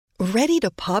Ready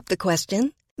to pop the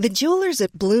question? The jewelers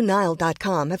at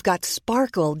BlueNile.com have got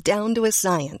sparkle down to a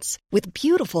science with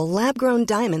beautiful lab-grown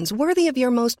diamonds worthy of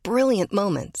your most brilliant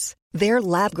moments. Their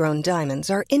lab-grown diamonds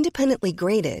are independently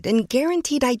graded and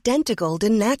guaranteed identical to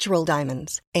natural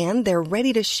diamonds, and they're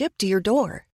ready to ship to your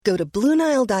door. Go to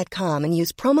BlueNile.com and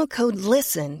use promo code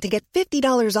LISTEN to get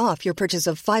 $50 off your purchase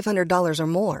of $500 or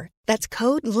more. That's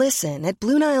code LISTEN at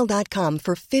BlueNile.com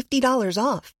for $50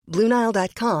 off.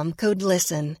 BlueNile.com, code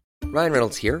LISTEN. Ryan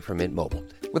Reynolds here from Mint Mobile.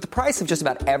 With the price of just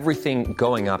about everything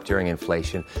going up during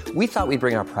inflation, we thought we'd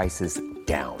bring our prices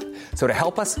down. So to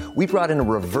help us, we brought in a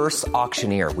reverse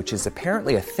auctioneer, which is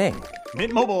apparently a thing.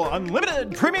 Mint Mobile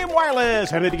Unlimited Premium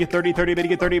Wireless. How to get 30, 30, how to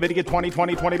get 30, how to get 20,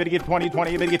 20, 20, how to get 20,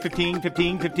 20, how to get 15,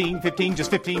 15, 15, 15, just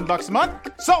 $15 a month?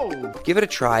 Sold! Give it a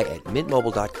try at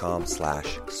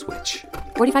mintmobile.com/switch.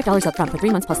 $45 up front for 3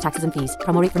 months plus taxes and fees.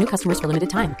 Promo rate for new customers for limited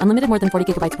time. Unlimited more than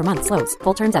 40 gigabytes per month. Slows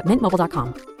full terms at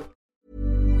mintmobile.com.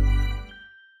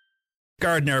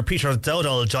 Gardener Peter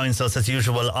Dowdall joins us as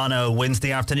usual on a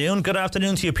Wednesday afternoon. Good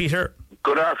afternoon to you, Peter.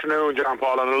 Good afternoon, John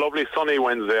Paul, on a lovely sunny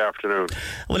Wednesday afternoon.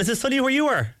 Well, is it sunny where you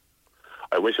are?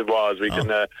 I wish it was. We can.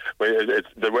 The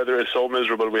weather is so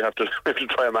miserable. We have to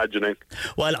try imagining.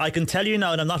 Well, I can tell you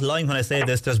now, and I'm not lying when I say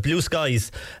this. There's blue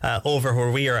skies over where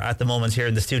we are at the moment here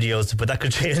in the studios, but that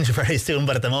could change very soon.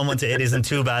 But at the moment, it isn't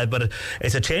too bad. But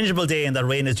it's a changeable day, and that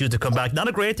rain is due to come back. Not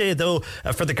a great day though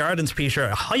for the gardens, Peter.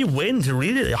 High wind,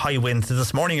 really high wind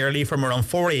this morning early from around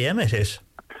 4 a.m. It is.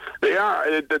 They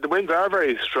are. The winds are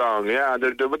very strong. Yeah,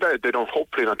 they don't.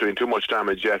 Hopefully, not doing too much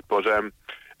damage yet, but.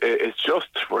 It's just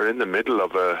we're in the middle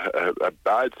of a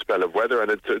bad spell of weather, and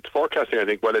it's forecasting, I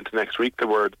think, well into next week that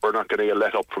we're not going to get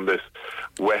let up from this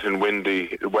wet and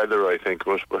windy weather, I think.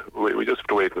 But we just have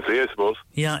to wait and see, I suppose.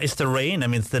 Yeah, it's the rain. I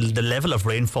mean, it's the level of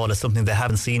rainfall is something they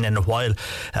haven't seen in a while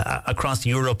across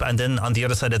Europe. And then on the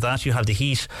other side of that, you have the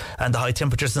heat and the high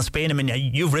temperatures in Spain. I mean,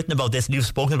 you've written about this and you've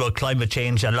spoken about climate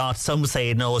change a lot. Some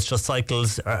say, no, it's just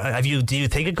cycles. Do you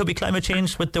think it could be climate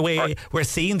change with the way we're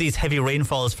seeing these heavy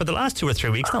rainfalls for the last 2 or 3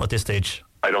 weeks now at this stage?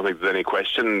 I don't think there's any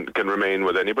question can remain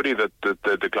with anybody that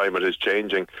the climate is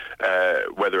changing.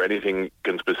 Whether anything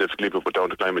can specifically be put down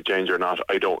to climate change or not,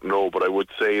 I don't know. But I would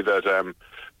say that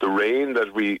the rain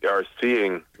that we are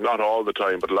seeing, not all the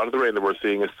time, but a lot of the rain that we're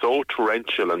seeing is so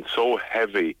torrential and so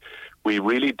heavy. We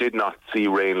really did not see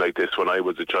rain like this when I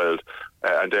was a child.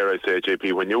 And dare I say,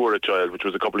 JP, when you were a child, which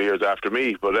was a couple of years after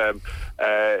me. But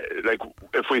like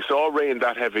if we saw rain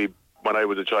that heavy when I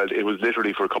was a child, it was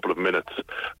literally for a couple of minutes.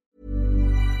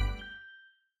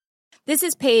 This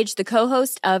is Paige, the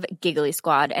co-host of Giggly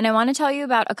Squad, and I want to tell you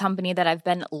about a company that I've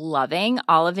been loving,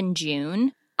 Olive &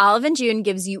 June. Olive & June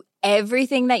gives you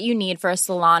everything that you need for a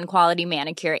salon-quality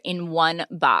manicure in one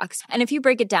box. And if you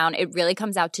break it down, it really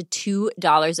comes out to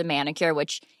 $2 a manicure,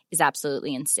 which is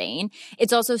absolutely insane.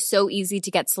 It's also so easy to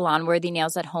get salon-worthy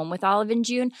nails at home with Olive &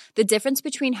 June. The difference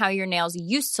between how your nails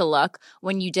used to look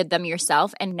when you did them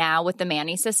yourself and now with the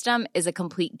Mani system is a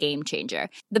complete game changer.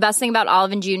 The best thing about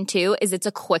Olive & June, too, is it's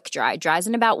a quick dry. Dries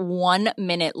in about 1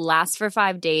 minute, lasts for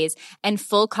 5 days, and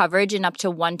full coverage in up to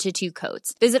 1 to 2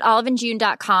 coats. Visit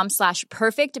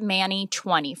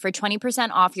oliveandjune.com/perfectmani20 for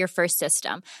 20% off your first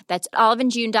system. That's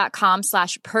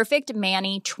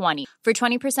oliveandjune.com/perfectmani20 for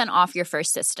 20% off your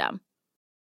first system.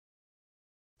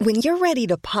 When you're ready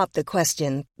to pop the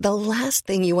question, the last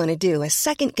thing you want to do is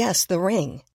second-guess the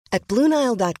ring. At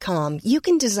BlueNile.com, you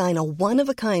can design a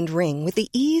one-of-a-kind ring with the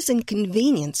ease and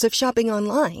convenience of shopping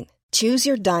online. Choose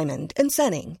your diamond and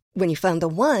setting. When you find the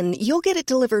one, you'll get it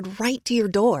delivered right to your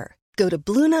door. Go to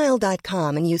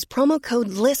BlueNile.com and use promo code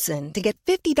LISTEN to get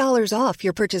 $50 off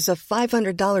your purchase of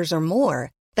 $500 or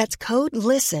more. That's code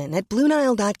LISTEN at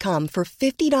BlueNile.com for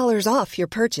 $50 off your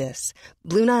purchase.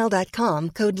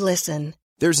 BlueNile.com, code LISTEN.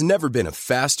 There's never been a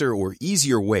faster or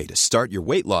easier way to start your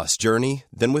weight loss journey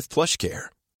than with PlushCare.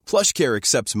 PlushCare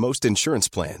accepts most insurance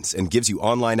plans and gives you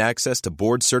online access to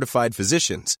board-certified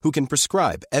physicians who can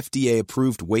prescribe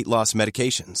FDA-approved weight loss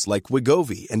medications like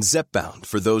Wegovy and Zepbound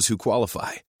for those who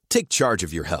qualify. Take charge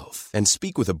of your health and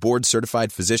speak with a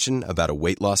board-certified physician about a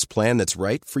weight loss plan that's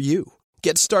right for you.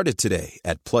 Get started today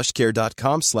at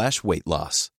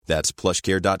plushcare.com/weightloss. That's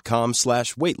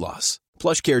plushcare.com/weightloss.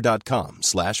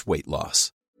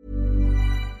 plushcare.com/weightloss.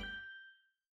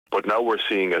 But now we're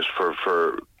seeing it for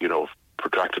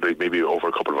protractedly, maybe over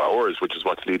a couple of hours, which is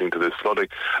what's leading to this flooding.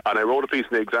 And I wrote a piece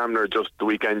in the Examiner just the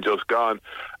weekend just gone,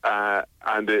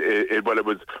 and it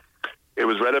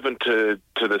was relevant to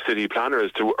the city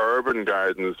planners, to urban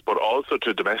gardens, but also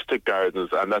to domestic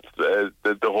gardens, and that's the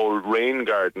whole rain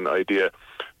garden idea.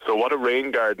 So what a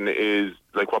rain garden is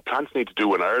like what plants need to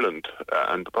do in Ireland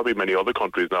and probably many other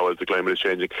countries now as the climate is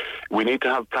changing, we need to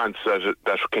have plants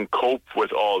that can cope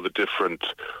with all the different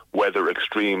weather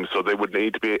extremes. So they would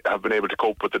need to have been able to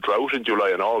cope with the drought in July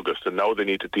and August, and now they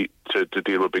need to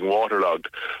deal with being waterlogged.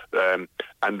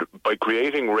 And by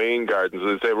creating rain gardens,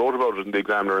 as I wrote about it in the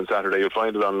Examiner on Saturday, you'll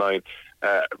find it online.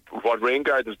 What rain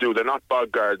gardens do, they're not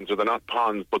bog gardens or they're not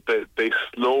ponds, but they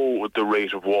slow the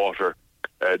rate of water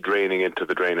draining into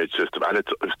the drainage system. And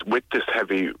it's with this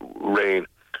heavy rain,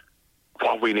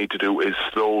 what we need to do is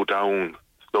slow down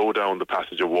the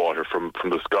passage of water from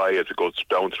the sky as it goes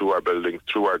down through our buildings,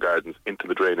 through our gardens, into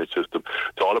the drainage system.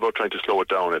 It's all about trying to slow it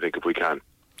down, I think, if we can.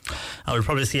 I will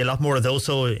probably see a lot more of those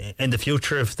so in the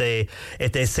future if they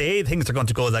say things are going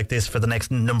to go like this for the next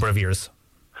number of years.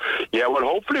 Yeah, well,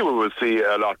 hopefully we will see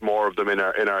a lot more of them in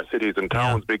our cities and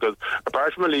towns, because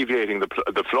apart from alleviating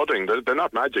the flooding, they're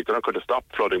not magic. They're not going to stop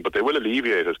flooding, but they will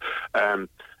alleviate it.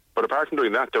 But apart from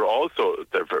doing that, they're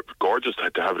gorgeous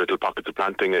to have little pockets of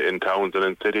planting in towns and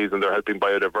in cities, and they're helping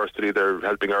biodiversity. They're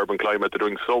helping urban climate. They're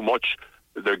doing so much.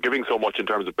 They're giving so much in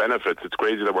terms of benefits. It's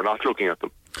crazy that we're not looking at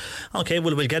them. Okay,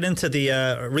 well, we'll get into the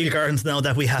real gardens now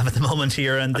that we have at the moment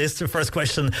here. And this first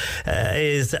question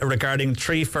is regarding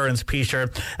tree ferns, Peter.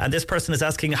 And this person is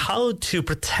asking how to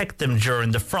protect them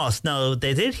during the frost. Now,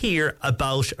 they did hear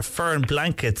about fern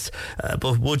blankets,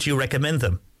 but would you recommend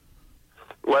them?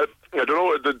 Well, I don't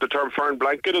know. The term fern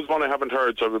blanket is one I haven't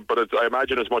heard, but I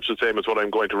imagine it's much the same as what I'm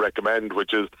going to recommend,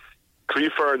 which is tree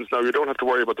ferns. Now, you don't have to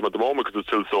worry about them at the moment because it's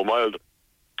still so mild.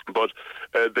 But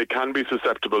they can be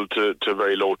susceptible to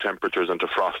very low temperatures and to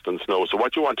frost and snow. So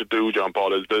what you want to do, John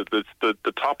Paul, is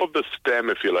the top of the stem,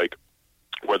 if you like,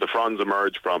 where the fronds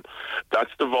emerge from,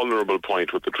 that's the vulnerable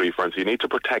point with the tree ferns. You need to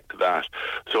protect that.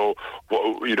 So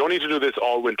you don't need to do this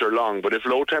all winter long, but if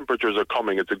low temperatures are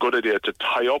coming, it's a good idea to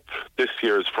tie up this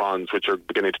year's fronds, which are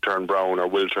beginning to turn brown or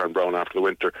will turn brown after the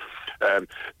winter.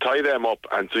 Tie them up,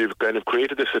 and so you've kind of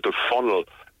created this little funnel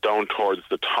down towards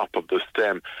the top of the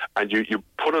stem, and you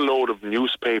put a load of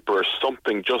newspaper or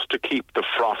something just to keep the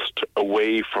frost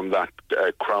away from that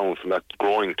crown, from that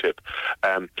growing tip,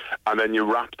 and then you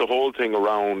wrap the whole thing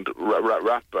around,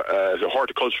 wrap a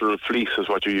horticultural fleece is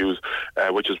what you use,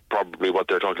 which is probably what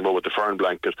they're talking about with the fern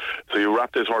blanket. So you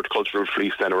wrap this horticultural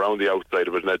fleece then around the outside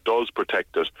of it, and it does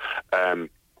protect it.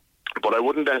 But I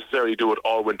wouldn't necessarily do it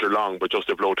all winter long, but just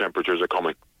if low temperatures are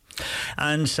coming.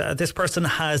 And this person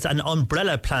has an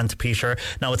umbrella plant, Peter.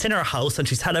 Now, it's in her house and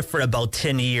she's had it for about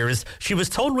 10 years. She was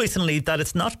told recently that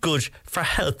it's not good for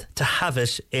health to have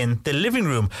it in the living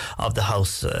room of the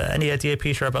house. Any idea,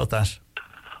 Peter, about that?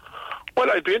 Well,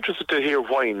 I'd be interested to hear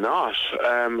why not.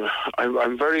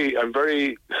 I'm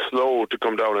very slow to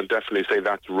come down and definitely say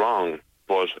that's wrong,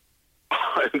 but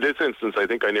in this instance, I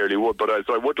think I nearly would. But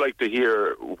so I would like to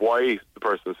hear why the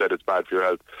person said it's bad for your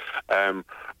health.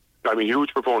 I'm a huge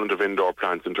proponent of indoor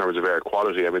plants in terms of air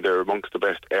quality. I mean, they're amongst the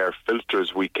best air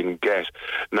filters we can get.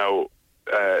 Now,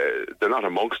 they're not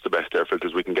amongst the best air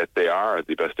filters we can get. They are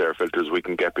the best air filters we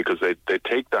can get because they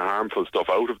take the harmful stuff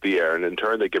out of the air, and in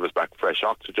turn they give us back fresh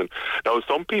oxygen. Now,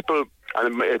 some people,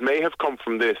 and it may have come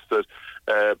from this,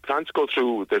 that plants go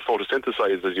through, they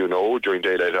photosynthesize, as you know, during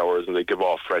daylight hours, and they give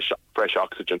off fresh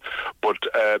oxygen. But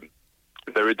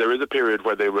there is a period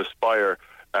where they respire,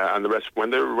 and when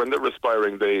they're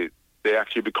respiring, they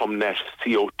actually become net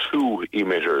CO2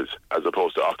 emitters as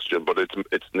opposed to oxygen, but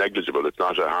it's negligible. It's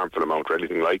not a harmful amount or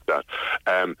anything like that.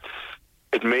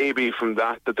 It may be from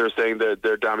that they're saying that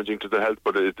they're damaging to the health,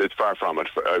 but it's far from it.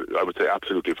 I would say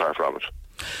absolutely far from it.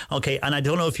 Okay, and I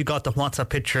don't know if you got the WhatsApp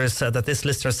pictures that this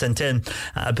listener sent in,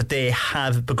 but they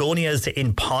have begonias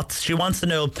in pots. She wants to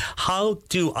know, how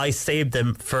do I save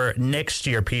them for next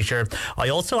year, Peter? I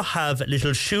also have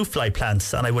little shoe fly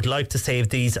plants, and I would like to save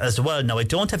these as well. Now, I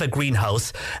don't have a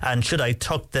greenhouse, and should I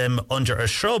tuck them under a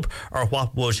shrub, or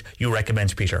what would you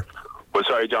recommend, Peter? Well,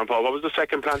 sorry, John Paul, what was the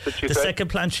second plant that she said? The second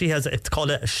plant she has, it's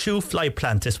called a shoe fly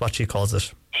plant, is what she calls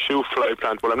it. Shoe fly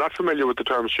plant. Well, I'm not familiar with the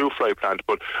term shoe fly plant,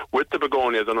 but with the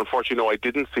begonias, and unfortunately, no, I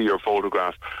didn't see your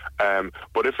photograph.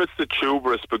 But if it's the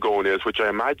tuberous begonias, which I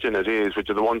imagine it is, which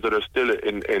are the ones that are still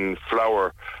in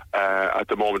flower at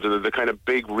the moment, they're the kind of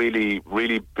big, really,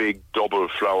 really big double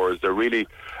flowers. They're really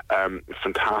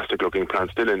fantastic looking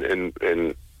plants, still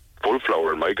in full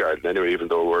flower in my garden anyway, even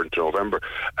though we're into November.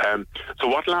 So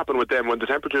what will happen with them, when the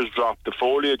temperatures drop, the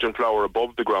foliage and flower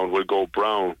above the ground will go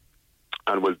brown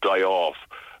and will die off.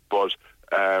 But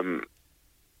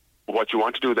what you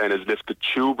want to do then is lift the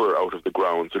tuber out of the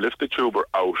ground. So lift the tuber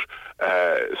out,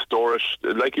 store it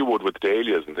like you would with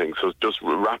dahlias and things. So just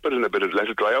wrap it in let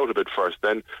it dry out a bit first,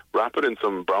 then wrap it in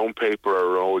some brown paper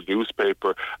or old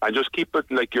newspaper, and just keep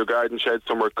it like your garden shed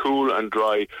somewhere cool and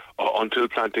dry until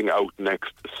planting out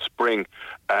next spring.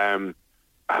 And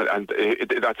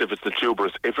that's if it's the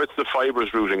tubers. If it's the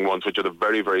fibrous rooting ones, which are the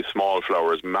very, very small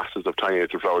flowers, masses of tiny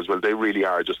little flowers, well, they really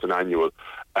are just an annual.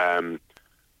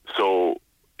 So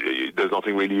there's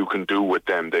nothing really you can do with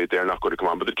them. They're not going to come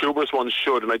on. But the tuberous ones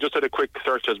should. And I just had a quick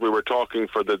search as we were talking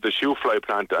for the shoe fly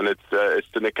plant, and it's the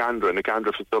Nicandra. Nicandra,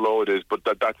 if it's so low it is, but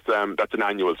that's an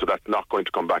annual, so that's not going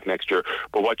to come back next year.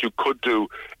 But what you could do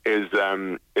is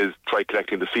try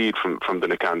collecting the seed from the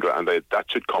Nicandra, and that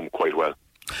should come quite well.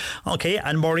 Okay,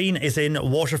 and Maureen is in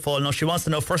Waterfall now. She wants to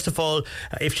know, first of all,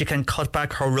 if she can cut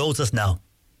back her roses now.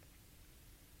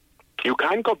 You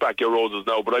can cut back your roses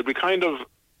now, but I'd be kind of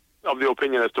the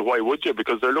opinion as to why would you,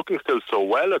 because they're looking still so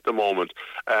well at the moment.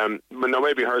 But now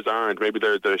maybe hers aren't. Maybe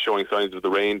they're showing signs of the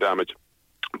rain damage.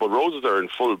 But roses are in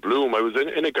full bloom. I was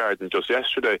in a garden just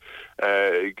yesterday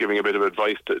giving a bit of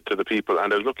advice to the people,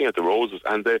 and I was looking at the roses,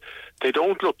 and they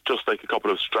don't look just like a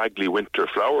couple of straggly winter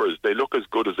flowers. They look as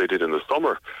good as they did in the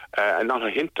summer, and not a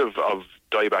hint of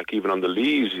dieback even on the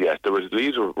leaves yet. The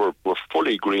leaves were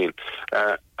fully green.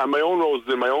 And my own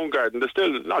roses in my own garden, there's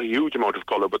still not a huge amount of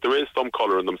colour, but there is some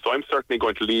colour in them, so I'm certainly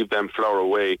going to leave them flower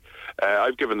away.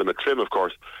 I've given them a trim, of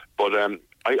course, but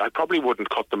I probably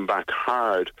wouldn't cut them back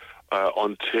hard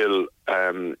until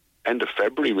end of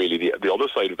February, really, the other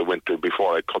side of the winter,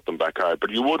 before I cut them back hard.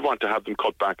 But you would want to have them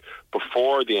cut back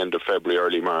before the end of February,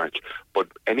 early March, but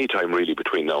any time really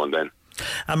between now and then.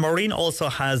 And Maureen also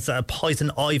has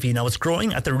poison ivy. Now, it's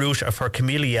growing at the root of her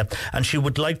camellia, and she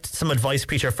would like some advice,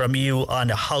 Peter, from you on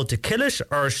how to kill it,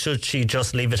 or should she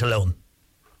just leave it alone?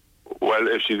 Well,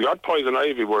 if she's got poison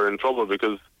ivy, we're in trouble,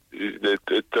 because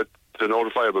it's a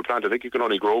notifiable plant. I think you can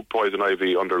only grow poison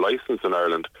ivy under licence in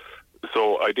Ireland.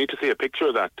 So I need to see a picture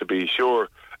of that to be sure.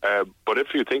 But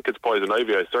if you think it's poison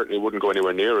ivy, I certainly wouldn't go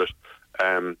anywhere near it.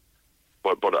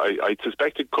 But I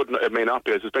suspect it may not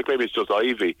be. I suspect maybe it's just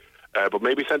ivy. But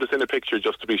maybe send us in a picture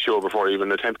just to be sure before I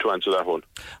even attempt to answer that one.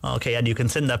 Okay, and you can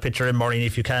send that picture in, Maureen,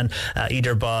 if you can,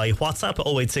 either by WhatsApp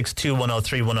 0862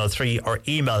 103 103 or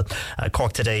email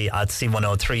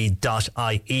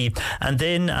corktoday@c103.ie. And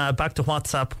then back to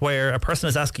WhatsApp, where a person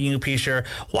is asking you, Peter,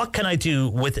 what can I do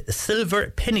with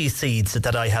silver penny seeds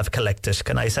that I have collected?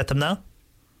 Can I set them now?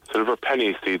 Silver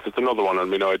penny seeds, it's another one. I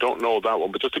mean, I don't know that one,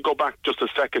 but just to go back just a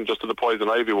second, just to the poison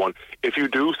ivy one, if you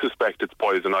do suspect it's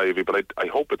poison ivy, but I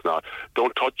hope it's not,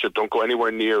 don't touch it, don't go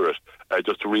anywhere near it,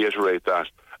 just to reiterate that.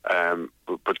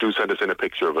 But do send us in a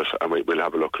picture of it, and we'll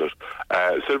have a look at it.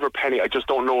 Silver penny, I just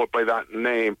don't know it by that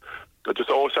name. Just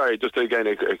again,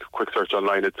 a quick search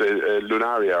online. It's a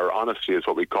lunaria, or honesty is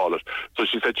what we call it. So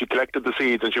she said she collected the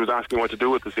seeds, and she was asking what to do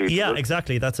with the seeds. Yeah,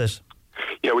 exactly, that's it.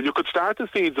 Yeah, well, you could start the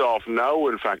seeds off now,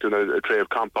 in fact, in a tray of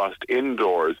compost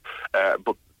indoors.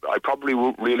 But I'd probably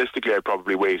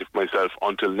wait myself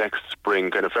until next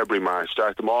spring, kind of February, March.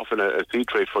 Start them off in a seed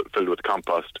tray filled with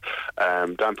compost,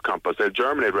 damp compost. They'll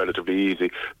germinate relatively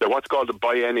easy. They're what's called a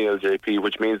biennial, JP,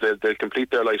 which means they'll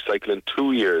complete their life cycle in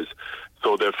 2 years.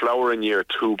 So they'll flower in year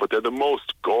 2, but they're the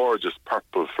most gorgeous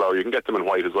purple flower. You can get them in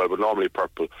white as well, but normally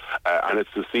purple. And it's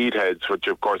the seed heads, which,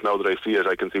 of course, now that I see it,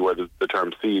 I can see where the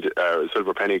term seed,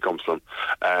 silver penny, comes from.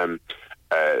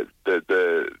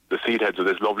 The seed heads are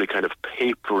this lovely kind of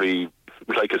papery,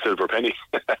 like a silver penny.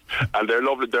 And they're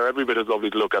lovely. They're every bit as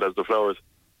lovely to look at as the flowers.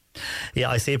 Yeah,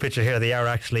 I see a picture here. They are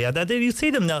actually. You see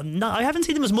them now. No, I haven't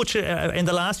seen them as much in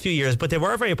the last few years, but they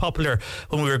were very popular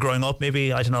when we were growing up.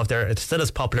 Maybe, I don't know if it's still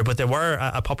as popular, but they were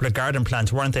a popular garden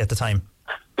plant, weren't they, at the time?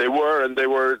 They were, and they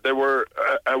were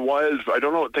a wild. I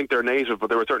don't think they're native, but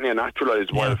they were certainly a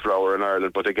naturalised wildflower in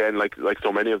Ireland. But again, like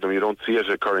so many of them, you don't see it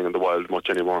occurring in the wild much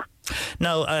anymore.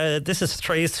 Now, this is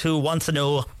Trace, who wants to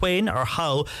know when or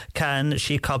how can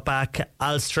she cut back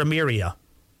Alstroemeria.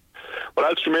 Well,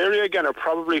 Alstroemeria, again, are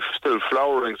probably still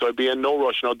flowering, so I'd be in no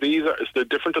rush. Now, they're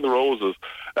different to the roses.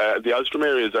 The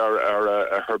Alstroemerias are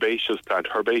a herbaceous plant,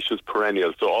 herbaceous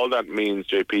perennial. So all that means,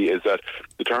 JP, is that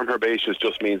the term herbaceous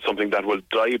just means something that will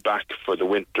die back for the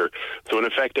winter. So in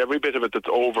effect, every bit of it that's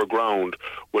overground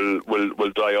will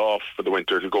die off for the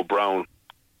winter. It'll go brown.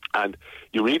 And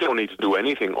you really don't need to do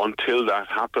anything until that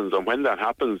happens. And when that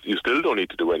happens, you still don't need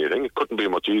to do anything. It couldn't be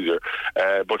much easier.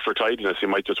 But for tidiness, you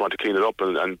might just want to clean it up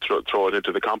and throw it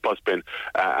into the compost bin.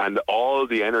 And all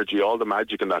the energy, all the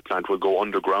magic in that plant will go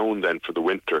underground then for the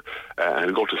winter. And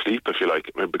it'll go to sleep, if you like.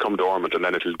 It'll become dormant, and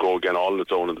then it'll grow again all on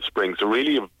its own in the spring. So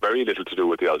really very little to do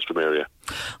with the alstroemeria.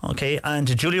 Okay,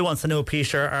 and Julia wants to know,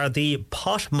 Peter, are the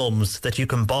pot mums that you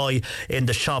can buy in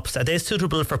the shops, are they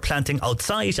suitable for planting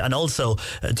outside? And also,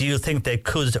 do you think they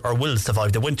could or will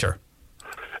survive the winter?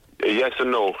 Yes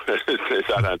and no is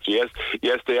that answer.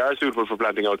 Yes, they are suitable for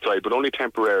planting outside, but only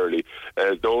temporarily.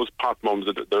 Those pot mums,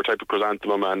 they're a type of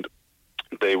chrysanthemum, and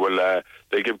they will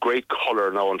they give great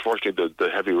colour. Now, unfortunately, the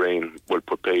heavy rain will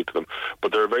put paid to them,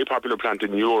 but they're a very popular plant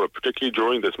in Europe, particularly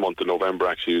during this month of November,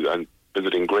 actually, and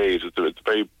visiting graves. It's a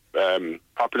very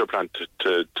popular plant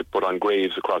to put on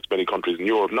graves across many countries in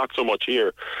Europe. Not so much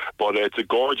here, but it's a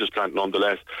gorgeous plant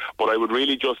nonetheless. But I would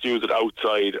really just use it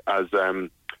outside as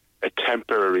a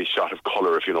temporary shot of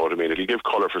colour, if you know what I mean. It'll give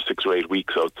colour for 6 or 8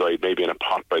 weeks outside, maybe in a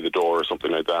pot by the door or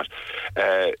something like that.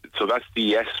 So that's the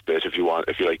yes bit, if you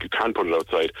like. You can put it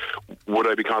outside. Would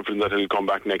I be confident that it'll come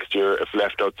back next year if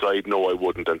left outside? No, I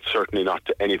wouldn't, and certainly not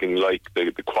to anything like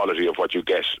the quality of what you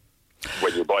get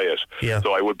when you buy it. Yeah.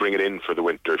 So I would bring it in for the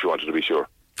winter if you wanted to be sure.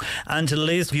 And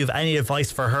Liz, if you have any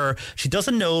advice for her, she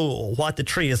doesn't know what the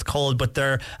tree is called, but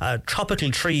they're tropical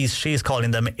trees, she's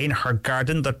calling them, in her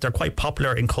garden. That they're quite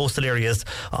popular in coastal areas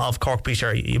of Cork,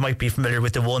 Peter. You might be familiar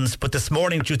with the ones, but this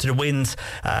morning, due to the winds,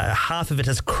 half of it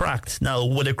has cracked. Now,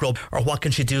 will it grow, or what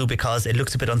can she do, because it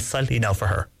looks a bit unsightly now for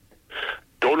her?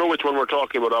 Don't know which one we're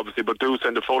talking about, obviously, but do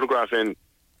send a photograph in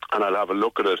and I'll have a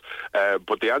look at it.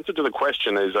 But the answer to the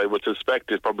question is, I would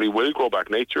suspect it probably will grow back.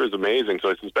 Nature is amazing, so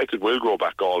I suspect it will grow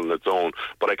back all on its own.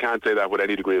 But I can't say that with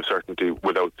any degree of certainty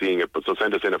without seeing it. But so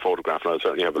send us in a photograph and I'll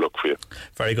certainly have a look for you.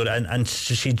 Very good. And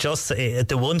she just,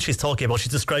 the one she's talking about, she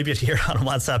described it here on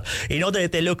WhatsApp. You know,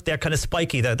 they're kind of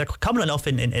spiky. They're common enough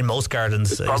in most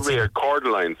gardens. It's probably a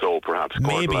cordyline, so perhaps.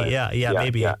 Maybe,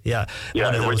 maybe.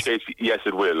 In which case, yes,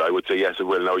 it will. I would say yes, it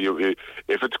will. Now,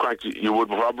 if it's cracked, you would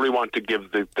probably want to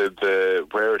give the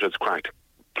where it has cracked,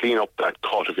 clean up that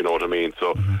cut, if you know what I mean.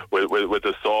 So with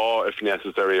a saw, if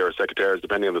necessary, or secateurs,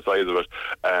 depending on the size of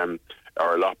it,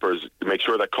 or loppers, make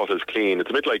sure that cut is clean.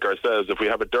 It's a bit like ourselves. If we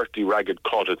have a dirty, ragged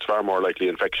cut, it's far more likely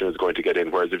infection is going to get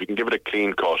in. Whereas if you can give it a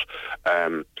clean cut,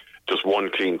 just one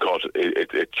clean cut,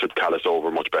 it should callus over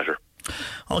much better.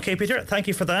 Okay, Peter, thank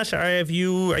you for that. Are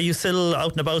you still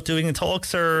out and about doing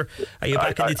talks, or are you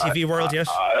back in the TV world yet?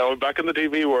 I'm back in the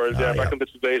TV world, back in the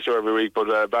Today Show every week,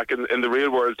 but back in the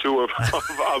real world too of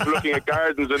looking at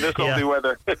gardens in this lovely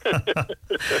weather.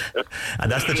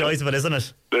 And that's the joys of it, isn't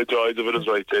it? The joys of it is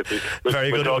right, JP.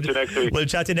 Very good. We'll talk to you next week. We'll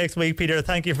chat to you next week, Peter.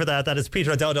 Thank you for that. That is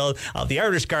Peter O'Donnell of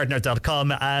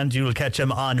theirishgardener.com, and you'll catch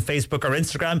him on Facebook or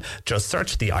Instagram. Just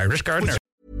search The Irish Gardener.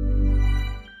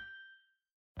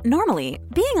 Normally,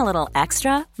 being a little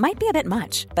extra might be a bit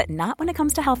much, but not when it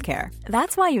comes to healthcare.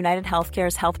 That's why United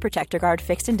Healthcare's Health Protector Guard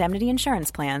fixed indemnity insurance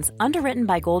plans, underwritten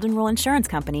by Golden Rule Insurance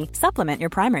Company, supplement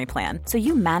your primary plan so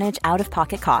you manage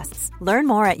out-of-pocket costs. Learn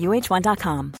more at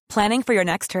UH1.com. Planning for your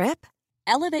next trip?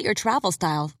 Elevate your travel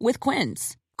style with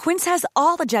Quince. Quince has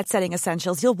all the jet-setting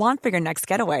essentials you'll want for your next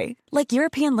getaway, like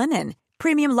European linen,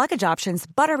 premium luggage options,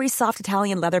 buttery soft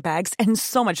Italian leather bags, and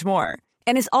so much more.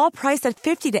 And is all priced at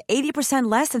 50 to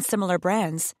 80% less than similar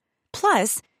brands.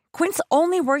 Plus, Quince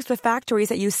only works with factories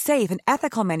that use safe and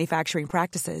ethical manufacturing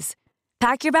practices.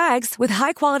 Pack your bags with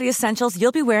high-quality essentials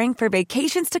you'll be wearing for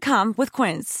vacations to come with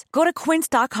Quince. Go to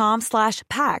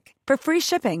quince.com/pack for free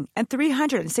shipping and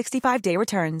 365-day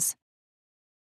returns.